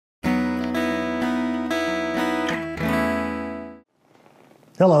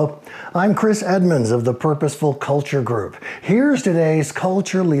Hello, I'm Chris Edmonds of the Purposeful Culture Group. Here's today's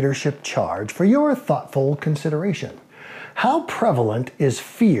Culture Leadership Charge for your thoughtful consideration. How prevalent is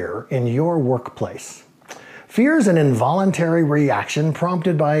fear in your workplace? Fear is an involuntary reaction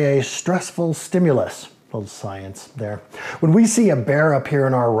prompted by a stressful stimulus. A little science there. When we see a bear appear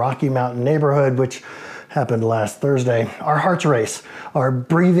in our Rocky Mountain neighborhood, which happened last Thursday, our hearts race, our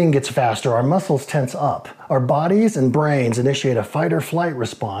breathing gets faster, our muscles tense up, our bodies and brains initiate a fight or flight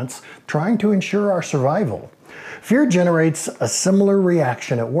response, trying to ensure our survival. Fear generates a similar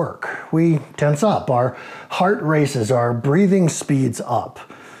reaction at work. We tense up, our heart races, our breathing speeds up.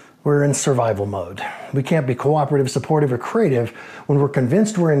 We're in survival mode. We can't be cooperative, supportive, or creative when we're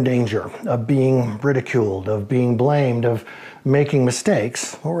convinced we're in danger of being ridiculed, of being blamed, of making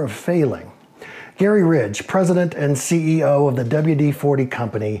mistakes, or of failing. Garry Ridge, president and CEO of the WD-40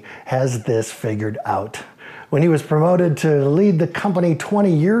 company, has this figured out. When he was promoted to lead the company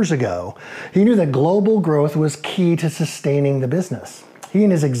 20 years ago, he knew that global growth was key to sustaining the business. He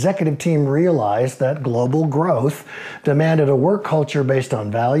and his executive team realized that global growth demanded a work culture based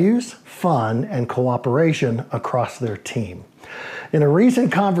on values, fun, and cooperation across their team. In a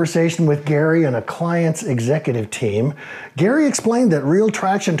recent conversation with Garry and a client's executive team, Garry explained that real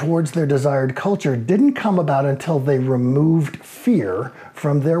traction towards their desired culture didn't come about until they removed fear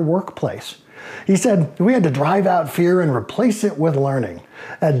from their workplace. He said, "We had to drive out fear and replace it with learning.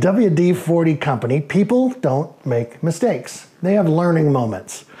 At WD-40 Company, people don't make mistakes. They have learning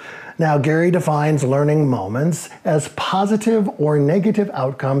moments." Now, Garry defines learning moments as positive or negative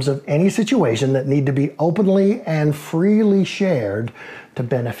outcomes of any situation that need to be openly and freely shared to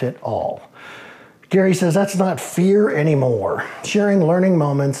benefit all. Garry says that's not fear anymore. Sharing learning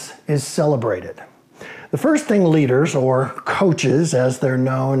moments is celebrated. The first thing leaders, or coaches as they're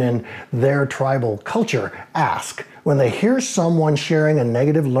known in their tribal culture, ask when they hear someone sharing a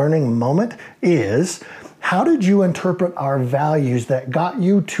negative learning moment is, how did you interpret our values that got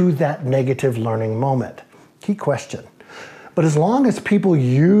you to that negative learning moment? Key question. But as long as people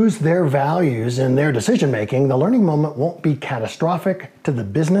use their values in their decision making, the learning moment won't be catastrophic to the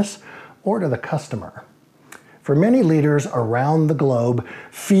business or to the customer. For many leaders around the globe,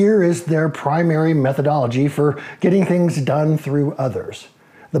 fear is their primary methodology for getting things done through others.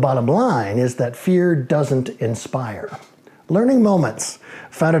 The bottom line is that fear doesn't inspire. Learning moments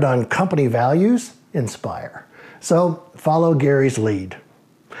founded on company values inspire. So follow Garry's lead.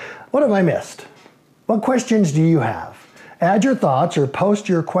 What have I missed? What questions do you have? Add your thoughts or post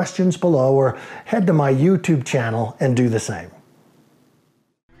your questions below, or head to my YouTube channel and do the same.